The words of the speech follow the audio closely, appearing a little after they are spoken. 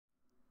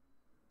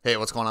Hey,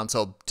 what's going on?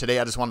 So today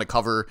I just wanted to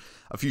cover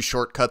a few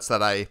shortcuts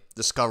that I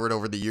discovered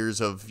over the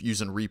years of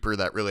using Reaper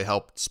that really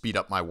helped speed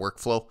up my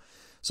workflow.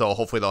 So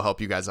hopefully they'll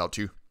help you guys out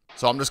too.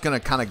 So I'm just going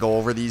to kind of go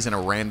over these in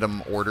a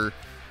random order.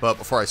 But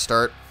before I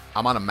start,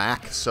 I'm on a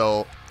Mac,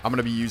 so I'm going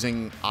to be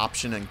using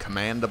Option and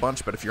Command a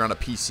bunch. But if you're on a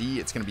PC,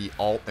 it's going to be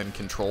Alt and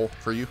Control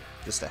for you.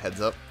 Just a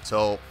heads up.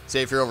 So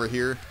say if you're over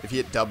here, if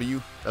you hit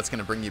W, that's going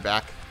to bring you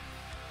back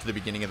to the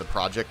beginning of the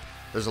project.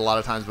 There's a lot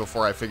of times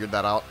before I figured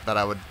that out that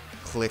I would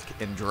click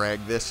and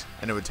drag this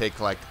and it would take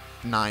like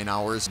 9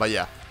 hours, but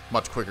yeah,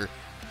 much quicker.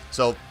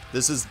 So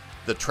this is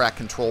the track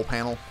control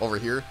panel over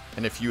here,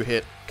 and if you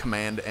hit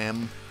Command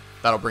M,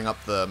 that'll bring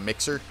up the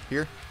mixer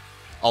here.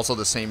 Also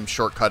the same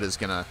shortcut is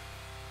gonna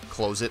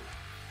close it.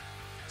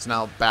 So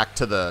now back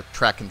to the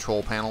track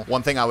control panel.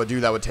 One thing I would do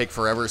that would take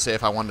forever, say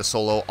if I wanted to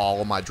solo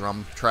all of my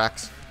drum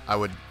tracks, I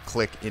would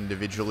click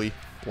individually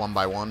one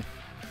by one,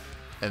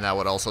 and that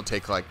would also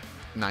take like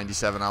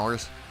 97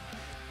 hours.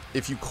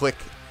 If you click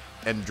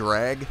and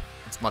drag,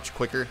 it's much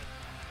quicker,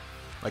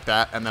 like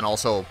that, and then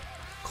also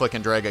click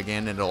and drag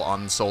again and it'll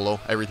unsolo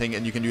everything.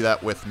 And you can do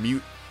that with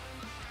mute,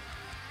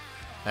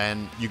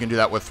 and you can do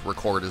that with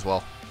record as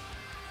well.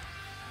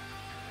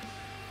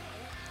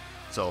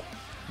 So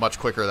much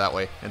quicker that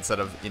way instead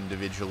of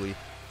individually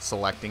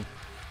selecting.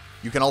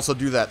 You can also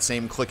do that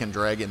same click and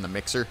drag in the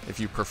mixer if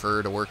you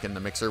prefer to work in the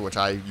mixer, which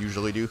I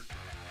usually do.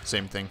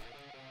 Same thing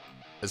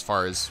as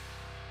far as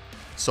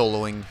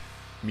soloing,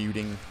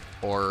 muting,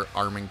 or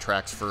arming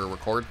tracks for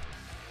record.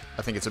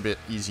 I think it's a bit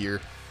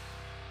easier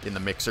in the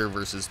mixer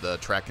versus the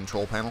track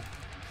control panel.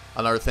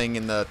 Another thing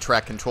in the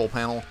track control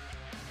panel,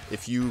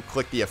 if you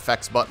click the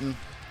effects button,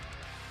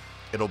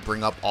 it'll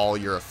bring up all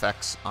your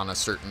effects on a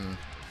certain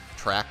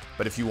track.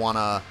 But if you want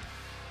to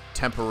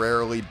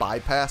temporarily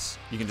bypass,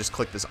 you can just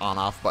click this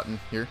on-off button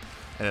here,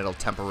 and it'll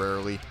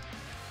temporarily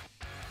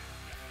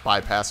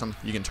bypass them.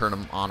 You can turn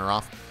them on or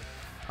off.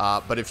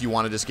 But if you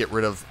want to just get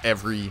rid of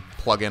every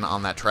plugin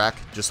on that track,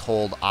 just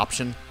hold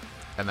Option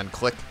and then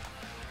click,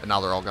 and now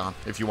they're all gone.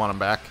 If you want them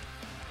back,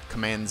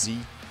 Command Z,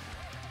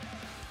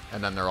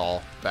 and then they're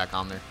all back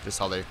on there, just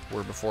how they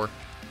were before.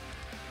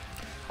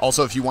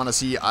 Also, if you want to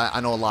see, I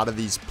know a lot of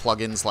these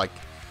plugins like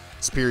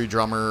Spirit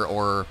Drummer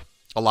or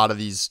a lot of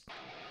these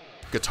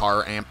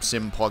guitar amp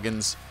sim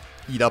plugins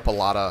eat up a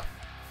lot of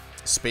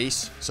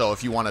space. So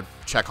if you want to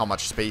check how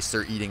much space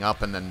they're eating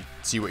up and then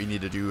see what you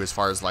need to do as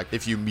far as like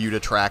if you mute a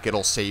track,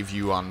 it'll save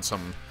you on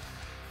some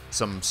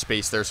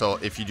space there. So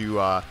if you do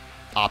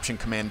Option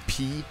Command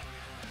P,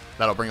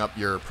 that'll bring up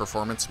your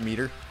performance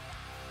meter,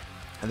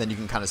 and then you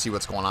can kind of see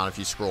what's going on if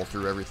you scroll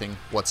through everything,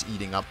 what's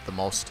eating up the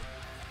most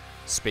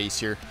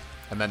space here.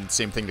 And then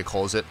same thing to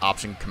close it,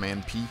 Option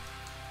Command P.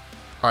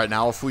 All right,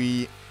 now if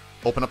we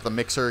open up the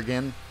mixer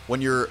again,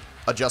 when you're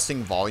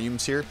adjusting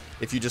volumes here,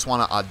 if you just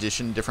want to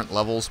audition different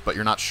levels but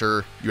you're not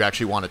sure you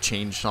actually want to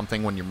change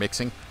something when you're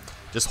mixing,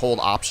 just hold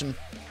Option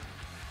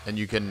and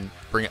you can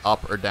bring it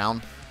up or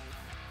down.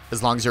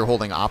 As long as you're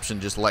holding Option,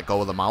 just let go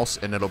of the mouse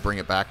and it'll bring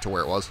it back to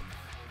where it was,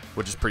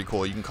 which is pretty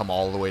cool. You can come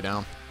all the way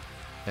down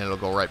and it'll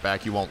go right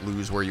back. You won't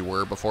lose where you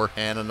were before.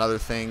 And another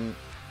thing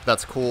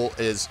that's cool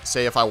is,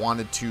 say if I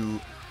wanted to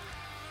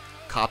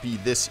copy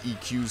this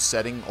EQ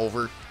setting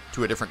over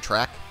to a different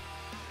track,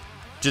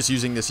 just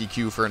using this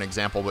EQ for an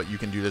example, but you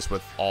can do this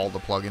with all the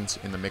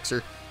plugins in the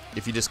mixer.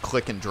 If you just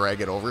click and drag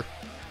it over,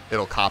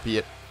 it'll copy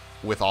it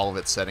with all of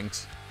its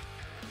settings.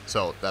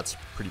 So that's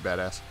pretty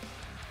badass.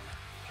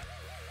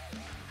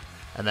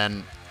 And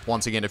then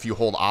once again, if you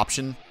hold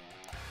Option,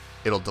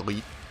 it'll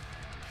delete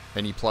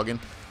any plugin.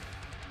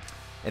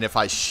 And if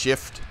I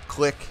shift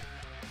click,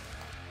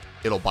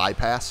 it'll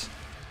bypass.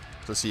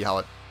 So see how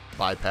it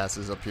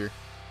bypasses up here.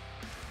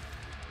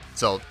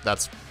 So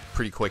that's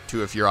pretty quick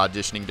too if you're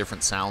auditioning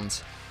different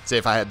sounds. Say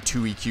if I had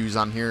 2 EQs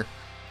on here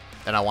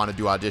and I wanted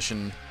to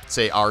audition,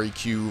 say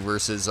REQ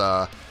versus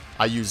I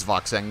use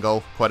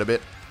Voxengo quite a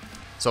bit.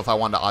 So if I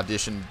wanted to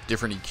audition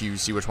different EQs,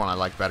 see which one I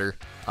like better,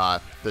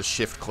 the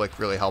shift click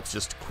really helps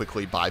just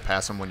quickly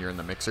bypass them when you're in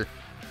the mixer.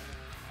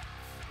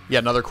 Yeah,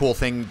 another cool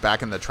thing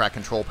back in the track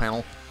control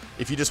panel,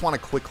 if you just want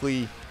to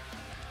quickly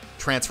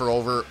transfer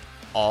over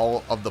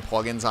all of the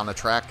plugins on a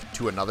track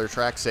to another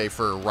track, say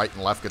for right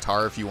and left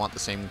guitar, if you want the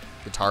same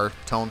guitar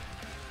tone,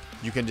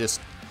 you can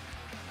just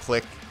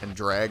click and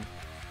drag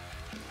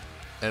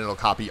and it'll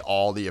copy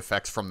all the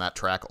effects from that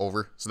track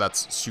over. So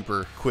that's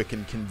super quick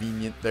and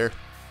convenient there.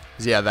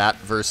 So yeah, that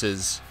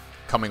versus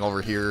coming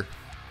over here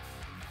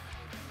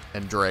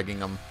and dragging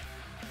them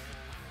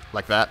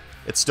like that.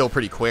 It's still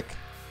pretty quick,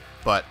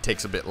 but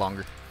takes a bit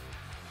longer.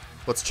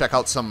 Let's check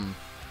out some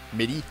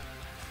MIDI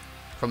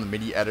from the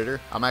MIDI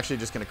editor. I'm actually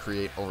just going to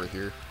create over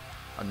here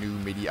a new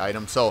MIDI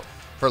item. So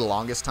for the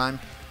longest time,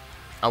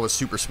 I was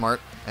super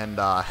smart, and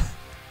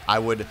I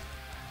would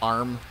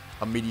arm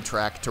a MIDI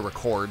track to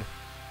record.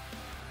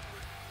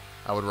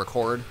 I would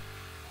record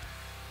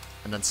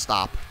and then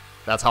stop.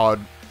 That's how I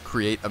would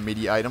create a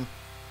MIDI item.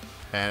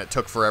 And it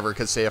took forever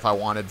because, say, if I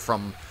wanted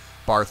from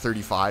bar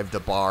 35 to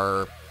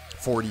bar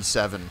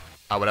 47,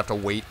 I would have to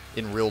wait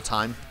in real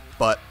time.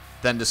 But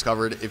then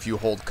discovered if you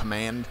hold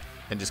Command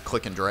and just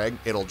click and drag,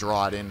 it'll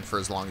draw it in for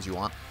as long as you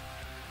want.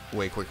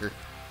 Way quicker.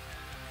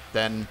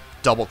 Then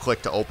double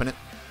click to open it.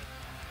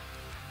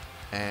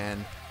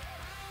 And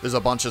there's a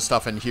bunch of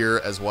stuff in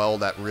here as well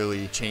that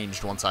really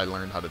changed once I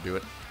learned how to do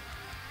it.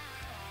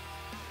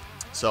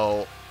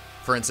 So,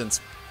 for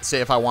instance, say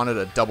if I wanted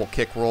a double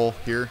kick roll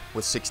here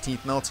with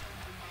 16th notes,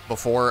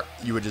 before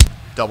you would just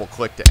double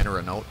click to enter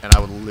a note, and I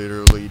would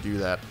literally do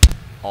that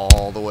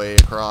all the way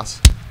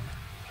across,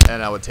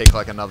 and I would take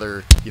like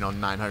another,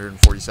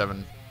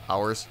 947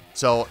 hours.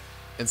 So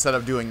instead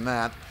of doing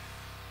that,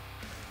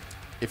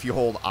 if you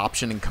hold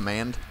Option and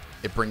Command,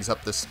 it brings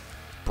up this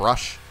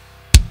brush,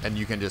 and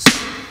you can just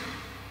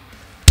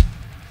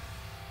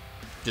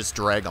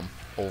drag them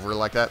over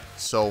like that.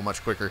 So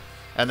much quicker.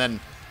 And then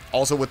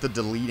also with the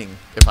deleting,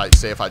 if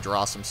I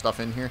draw some stuff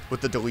in here,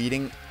 with the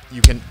deleting,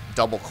 you can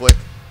double click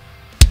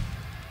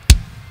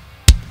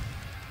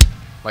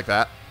like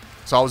that.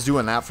 So I was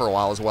doing that for a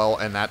while as well,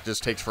 and that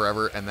just takes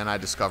forever. And then I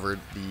discovered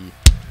the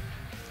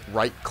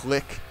right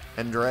click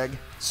and drag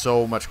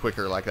so much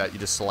quicker like that. You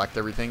just select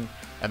everything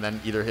and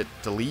then either hit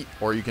delete,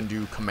 or you can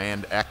do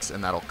Command X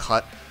and that'll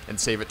cut and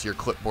save it to your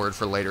clipboard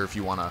for later if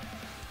you want to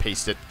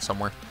paste it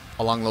somewhere.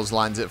 Along those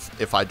lines,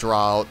 if I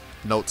draw out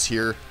notes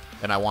here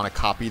and I want to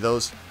copy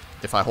those,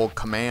 if I hold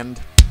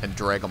Command and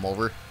drag them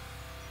over,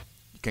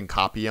 you can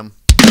copy them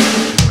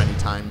as many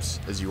times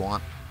as you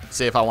want.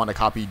 Say if I want to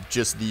copy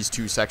just these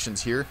two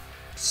sections here,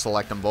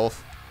 select them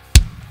both,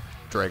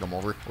 drag them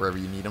over wherever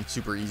you need them.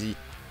 Super easy.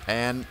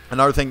 And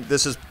another thing,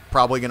 this is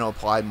probably going to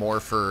apply more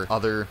for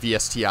other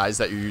VSTIs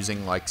that you're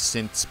using, like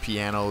synths,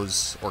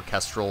 pianos,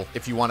 orchestral.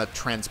 If you want to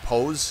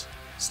transpose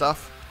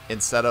stuff,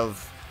 instead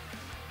of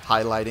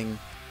highlighting,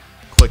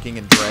 clicking,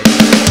 and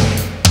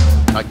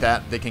dragging like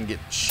that, they can get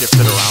shifted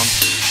around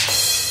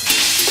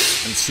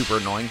and super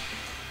annoying.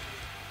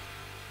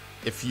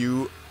 If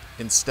you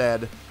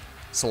instead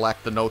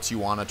select the notes you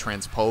want to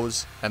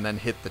transpose and then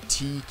hit the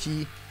T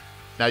key,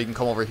 now you can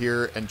come over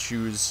here and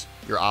choose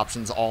your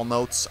options, all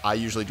notes. I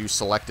usually do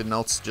selected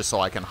notes just so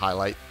I can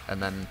highlight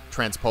and then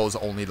transpose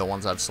only the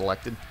ones I've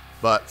selected.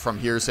 But from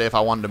here, say if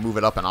I wanted to move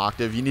it up an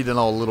octave, you need to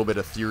know a little bit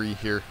of theory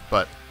here,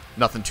 but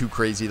nothing too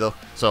crazy though.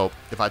 So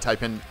if I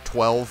type in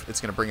 12,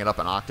 it's going to bring it up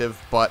an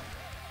octave, but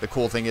the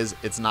cool thing is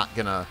it's not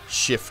going to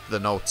shift the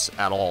notes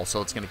at all,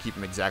 so it's going to keep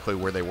them exactly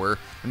where they were.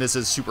 And this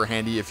is super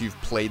handy if you've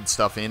played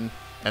stuff in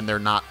and they're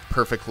not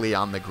perfectly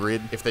on the grid.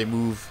 If they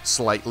move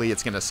slightly,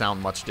 it's going to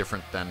sound much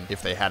different than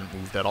if they hadn't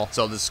moved at all.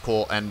 So this is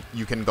cool, and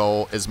you can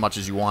go as much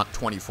as you want.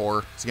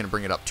 24 is going to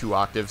bring it up 2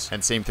 octaves.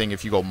 And same thing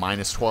if you go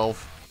minus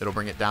 12, it'll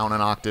bring it down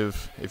an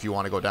octave. If you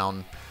want to go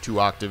down 2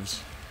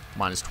 octaves,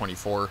 minus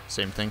 24,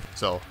 same thing.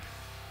 So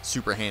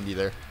super handy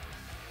there.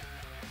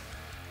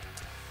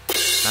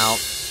 Now,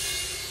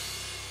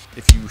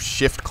 if you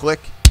shift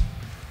click,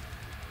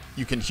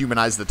 you can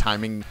humanize the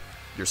timing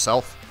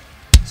yourself.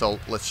 So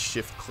let's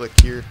shift click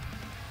here,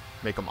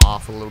 make them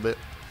off a little bit.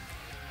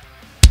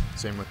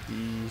 Same with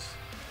these.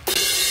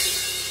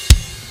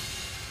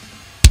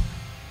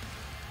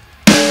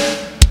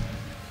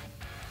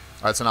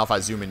 All right, so now if I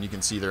zoom in, you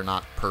can see they're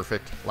not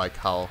perfect like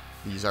how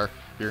these are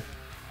here.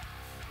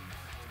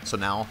 So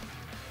now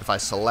if I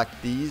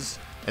select these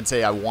and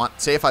say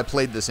if I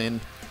played this in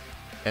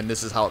and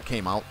this is how it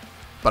came out,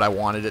 but I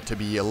wanted it to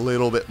be a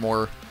little bit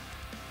more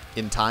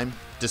in time,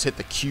 just hit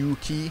the Q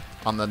key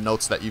on the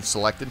notes that you've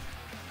selected.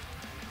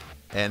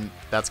 And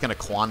that's going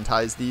to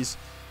quantize these.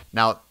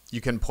 Now, you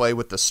can play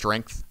with the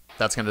strength.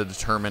 That's going to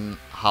determine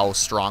how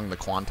strong the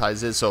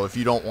quantize is. So if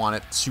you don't want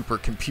it super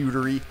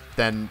computery,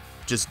 then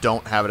just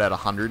don't have it at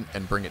 100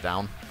 and bring it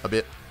down a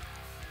bit.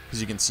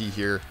 Because you can see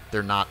here,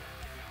 they're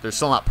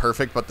still not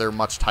perfect, but they're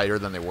much tighter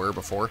than they were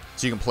before.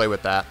 So you can play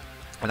with that.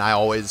 And I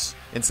always,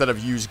 instead of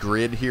use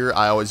grid here,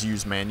 I always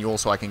use manual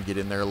so I can get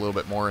in there a little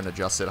bit more and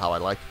adjust it how I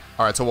like.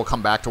 All right, so we'll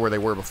come back to where they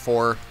were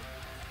before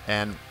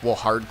and we'll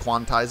hard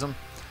quantize them.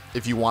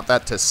 If you want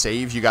that to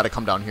save, you got to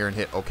come down here and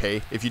hit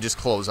OK. If you just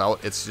close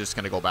out, it's just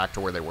going to go back to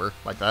where they were,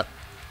 like that.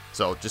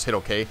 So just hit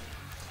OK.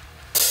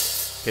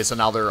 Okay, so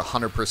now they're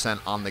 100%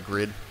 on the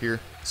grid here.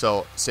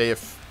 So say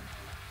if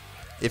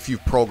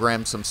you've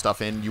programmed some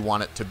stuff in, you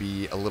want it to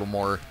be a little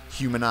more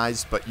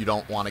humanized, but you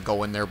don't want to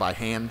go in there by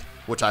hand,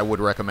 which I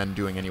would recommend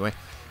doing anyway.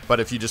 But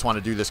if you just want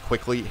to do this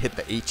quickly, hit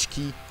the H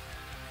key,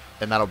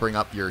 and that'll bring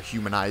up your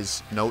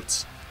humanized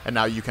notes. And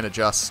now you can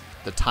adjust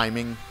the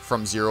timing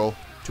from 0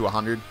 to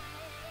 100.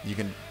 You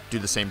can do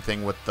the same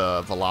thing with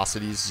the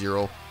velocities,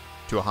 0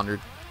 to 100.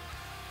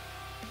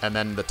 And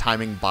then the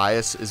timing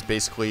bias is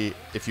basically,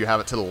 if you have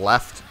it to the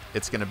left,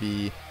 it's going to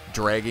be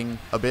dragging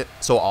a bit.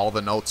 So all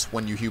the notes,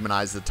 when you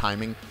humanize the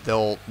timing,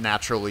 they'll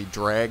naturally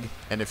drag.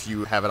 And if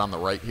you have it on the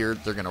right here,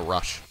 they're going to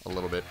rush a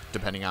little bit,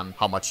 depending on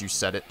how much you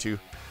set it to,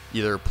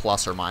 either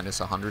plus or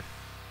minus 100.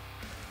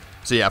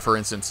 So yeah, for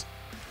instance,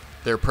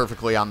 they're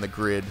perfectly on the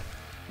grid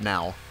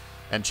now.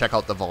 And check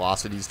out the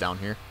velocities down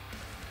here.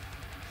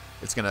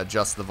 It's going to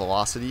adjust the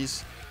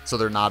velocities so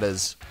they're not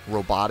as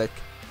robotic.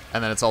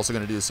 And then it's also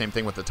going to do the same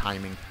thing with the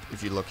timing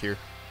if you look here.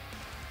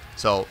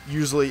 So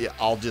usually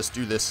I'll just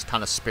do this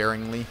kind of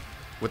sparingly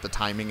with the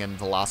timing and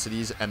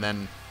velocities, and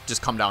then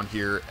just come down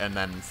here and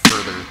then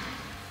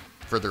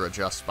further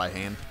adjust by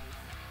hand,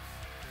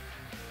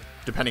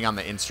 depending on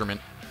the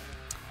instrument.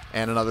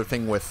 And another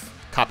thing with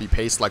copy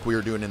paste, like we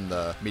were doing in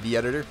the MIDI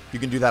editor, you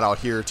can do that out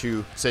here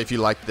too. Say if you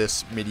like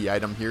this MIDI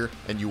item here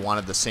and you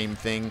wanted the same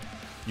thing,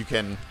 you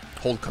can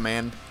hold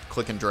Command,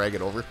 click and drag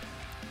it over.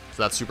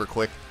 So that's super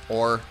quick.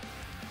 Or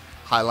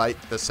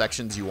highlight the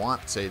sections you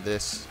want, say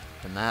this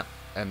and that,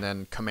 and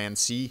then Command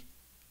C,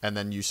 and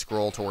then you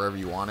scroll to wherever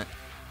you want it.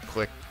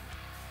 Click,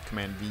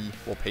 Command V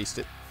will paste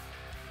it.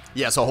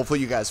 Yeah, so hopefully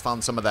you guys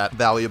found some of that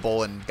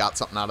valuable and got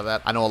something out of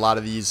that. I know a lot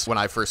of these, when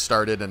I first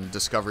started and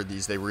discovered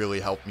these, they really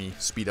helped me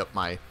speed up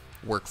my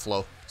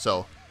workflow.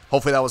 So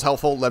hopefully that was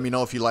helpful. Let me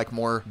know if you like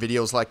more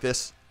videos like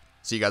this.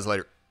 See you guys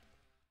later.